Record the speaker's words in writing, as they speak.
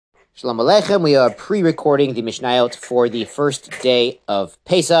Shalom Aleichem. We are pre-recording the Mishnayot for the first day of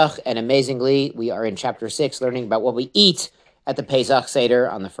Pesach, and amazingly, we are in chapter 6, learning about what we eat at the Pesach Seder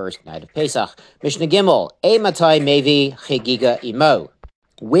on the first night of Pesach. Mishnah Gimel, Matai Mevi Hagiga Imo.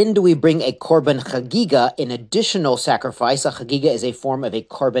 When do we bring a korban Hagiga, an additional sacrifice? A Hagiga is a form of a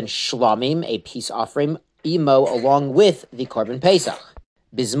korban shlamim, a peace offering, Imo, along with the korban Pesach.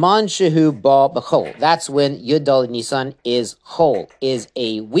 Bizman shehu ba b'chol. That's when Yud Nisan is chol, is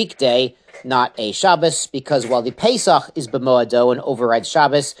a weekday, not a Shabbos, because while the Pesach is b'moado and overrides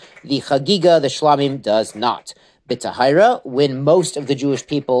Shabbos, the Hagiga, the Shlamim, does not. B'tahira, when most of the Jewish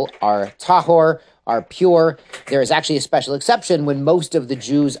people are tahor, are pure. There is actually a special exception when most of the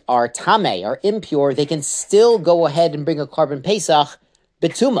Jews are tameh, are impure. They can still go ahead and bring a korban Pesach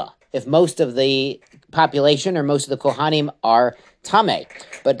betuma, if most of the population or most of the Kohanim are tameh.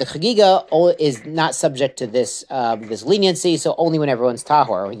 But the Hagiga is not subject to this this leniency, so only when everyone's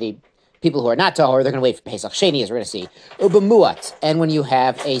tahor. Or the people who are not tahor, they're going to wait for Pesach Sheni, as we're going to see. Ubemuat, and when you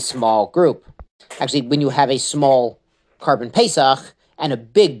have a small group. Actually, when you have a small korban Pesach and a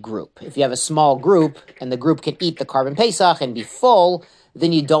big group. If you have a small group and the group can eat the korban Pesach and be full,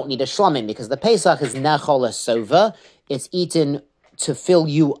 then you don't need a shlamim, because the Pesach is nachol sova. It's eaten to fill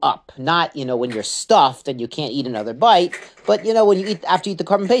you up, not, when you're stuffed and you can't eat another bite, but, when you eat, after you eat the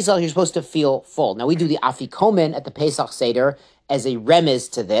korban Pesach, you're supposed to feel full. Now, we do the afikomen at the Pesach Seder as a remez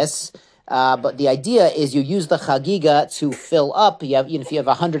to this, but the idea is you use the Hagiga to fill up. You have, if you have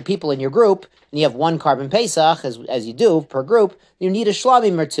 100 people in your group, and you have one korban Pesach, as you do per group, you need a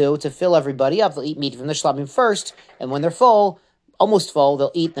shlamim or two to fill everybody up. They'll eat meat from the shlamim first, and when they're full, almost full,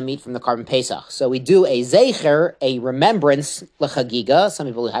 they'll eat the meat from the korban Pesach. So we do a zecher, a remembrance lechagiga. Some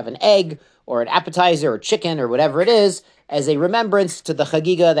people have an egg or an appetizer or chicken or whatever it is, as a remembrance to the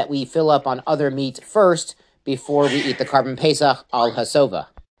chagiga that we fill up on other meat first before we eat the korban Pesach al hasova.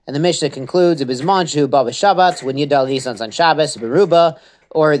 And the Mishnah concludes, Bizman shehu ba b'Shabbat, when Yud Nisan's on Shabbos, beruba,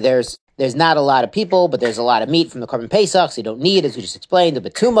 or there's not a lot of people, but there's a lot of meat from the korban Pesach, so you don't need, as we just explained, the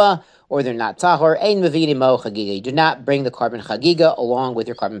betuma, or they're not tahor, ein mevini mo chagiga. You do not bring the korban chagiga along with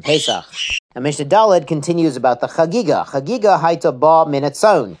your korban Pesach. Now Mishnah Daled continues about the chagiga. Chagiga haita ba min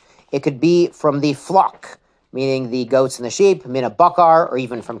hatzon. It could be from the flock, meaning the goats and the sheep, min bakar, or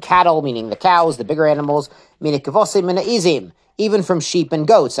even from cattle, meaning the cows, the bigger animals, min kevosim, min izim, even from sheep and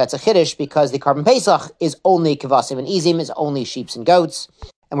goats. That's a chiddush, because the korban Pesach is only kevosim and izim, is only sheep and goats.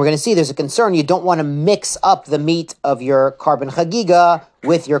 And we're going to see there's a concern. You don't want to mix up the meat of your korban Hagiga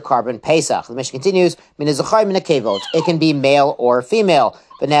with your korban Pesach. The Mishnah continues, it can be male or female.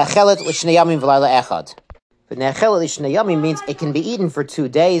 V'ne'achelet l'shnei yamim means it can be eaten for 2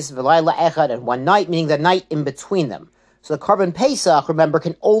 days, v'layla echad, and one night, meaning the night in between them. So the korban Pesach, remember,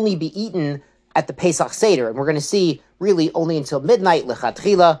 can only be eaten at the Pesach Seder. And we're going to see really only until midnight,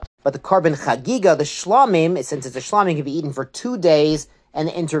 lechatchila. But the korban Hagiga, the shlamim, since it's a shlamim, can be eaten for 2 days and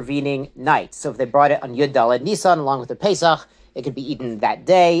the intervening night. So if they brought it on Yud Nisan along with the Pesach, it could be eaten that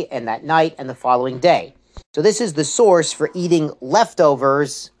day and that night and the following day. So this is the source for eating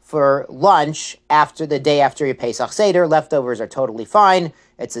leftovers for lunch after the day after your Pesach Seder. Leftovers are totally fine.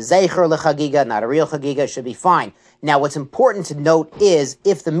 It's a zeicher lechagiga, not a real chagiga. It should be fine. Now, what's important to note is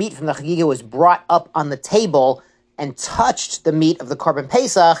if the meat from the chagiga was brought up on the table and touched the meat of the korban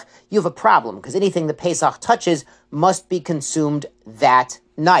Pesach, you have a problem, because anything the Pesach touches must be consumed that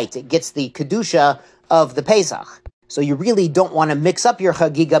night. It gets the kedusha of the Pesach. So you really don't want to mix up your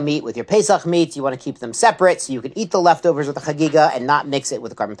Hagiga meat with your Pesach meat. You want to keep them separate, so you can eat the leftovers of the Hagiga and not mix it with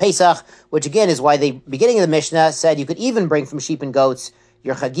the korban Pesach, which again is why the beginning of the Mishnah said you could even bring from sheep and goats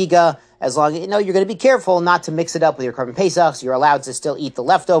your Hagiga, as long as you're going to be careful not to mix it up with your korban Pesach, so you're allowed to still eat the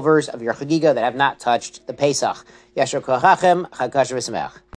leftovers of your Hagiga that have not touched the Pesach. Yashar kochachem, chag kasher v'sameach.